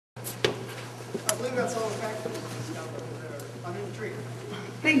believe that's all the packages down over there under the tree.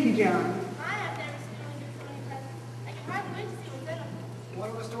 Thank you, John. I have never seen anyone give so many presents. I can hardly wait to see what's in them. Why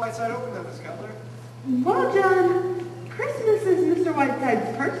don't Mr. Whiteside open them, Miss Cutler? Well, John, Christmas is Mr.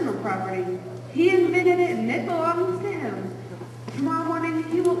 Whiteside's personal property. He invented it and it belongs to him. Tomorrow morning,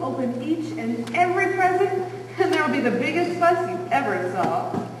 he will open each and every present, and there will be the biggest fuss you ever saw.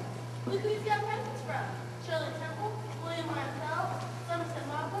 Look who he's got presents from. Shirley Temple, William Martell, Somerset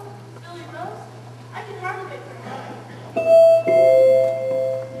Maugham, Billy Rose. I can hardly wait for him.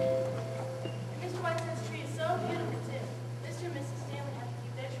 Mr. Whiteside's tree is so beautiful, too. Mr. and Mrs. Stanley have to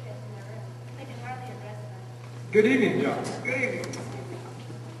keep their tree up in their room. They can hardly undress it. Good evening, John. Good evening.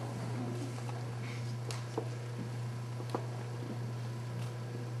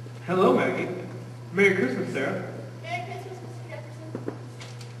 Hello, Maggie. Merry Christmas, Sarah. Merry Christmas, Mr.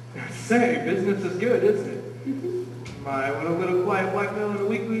 Jefferson. Say, business is good, isn't it? My, what a little quiet white male and a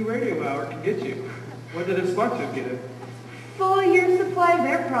weekly radio hour can get you. What did his sponsorship get him? Full year supply of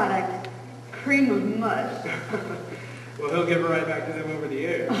their product. Cream of mush. Well, he'll give it right back to them over the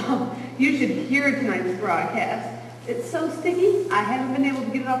air. Oh, you should hear tonight's broadcast. It's so sticky, I haven't been able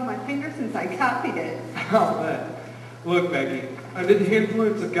to get it off my finger since I copied it. Oh, man. Look, Maggie, under the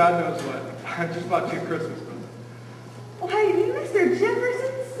influence of God knows what, I just bought you a Christmas present. Why, Mr.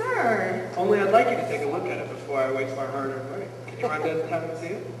 Jefferson, sir. Only I'd like you to take a look at it before I waste my hard-earned money. Can you run downtown and see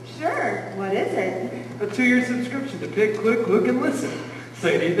it? Sure. What is it? A 2-year subscription to Pick, Click, Look, and Listen.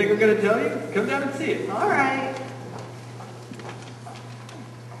 Say, do you think I'm going to tell you? Come down and see it. All right.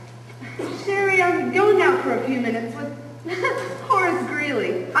 Sherry, I'm going out for a few minutes with Horace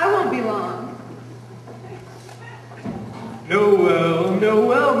Greeley. I won't be long. No,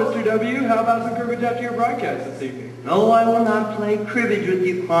 well, Mr. W. How about some cribbage after your broadcast this evening? No, I will not play cribbage with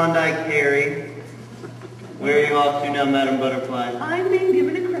you, Klondike Harry. Where are you off to now, Madam Butterfly? I'm being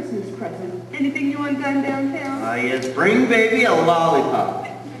given a Christmas present. Anything you want done downtown? Ah, yes, bring baby a lollipop.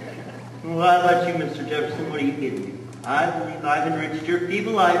 Well, how about you, Mr. Jefferson? What are you getting me? I believe I've enriched your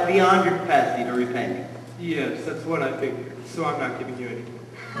feeble life beyond your capacity to repay me. Yes, that's what I figured, so I'm not giving you anything.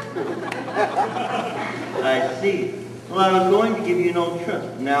 I see. Well, I was going to give you an old trust,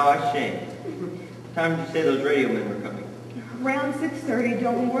 but now I shan't. What time did you say those radio men were coming? Around 6:30.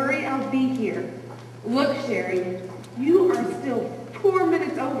 Don't worry, I'll be here. Look, Sherry, you are still 4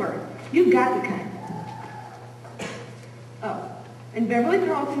 minutes over. You got the cut. Oh, and Beverly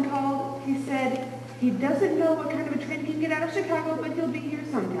Carlton called. He said he doesn't know what kind of a train he can get out of Chicago, but he'll be here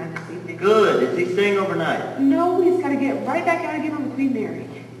sometime this evening. Good. Is he staying overnight? No, he's got to get right back out again on the Queen Mary.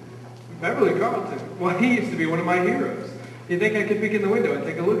 Beverly Carlton? Well, he used to be one of my heroes. You think I could peek in the window and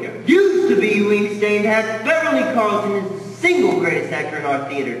take a look at it? Used to be, you ink-stained hat. Beverly Carlton is the single greatest actor in our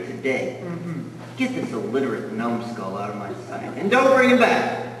theater today. Get this illiterate numbskull out of my sight, and don't bring him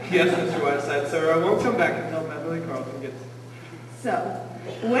back. Yes, Mr. Whiteside, sir. I won't come back until Beverly Carlton gets it. So,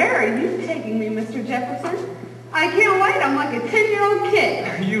 where are you taking me, Mr. Jefferson? I can't wait. I'm like a 10-year-old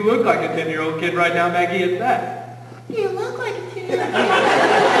kid. You look like a 10-year-old kid right now, Maggie, at that. You look like a 10-year-old kid.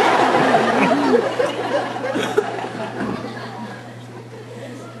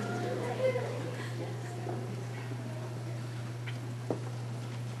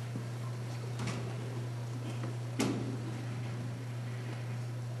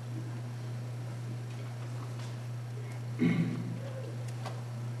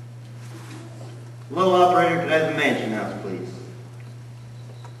 Hello, operator. Could I have the mansion house, please?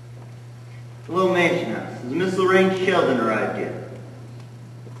 Hello, mansion house. Has Miss Lorraine Sheldon arrived yet?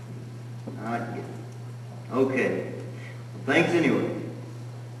 Not yet. Okay. Well, thanks anyway.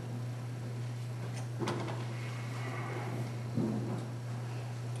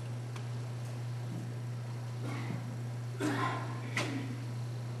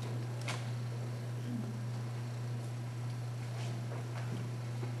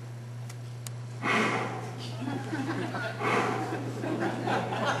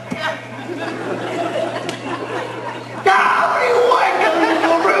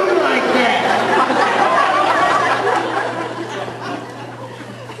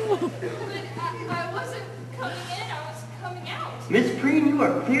 Miss Preen, you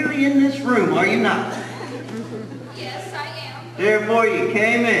are clearly in this room, are you not? Yes, I am. Therefore, you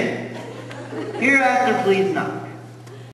came in. Hereafter, please not.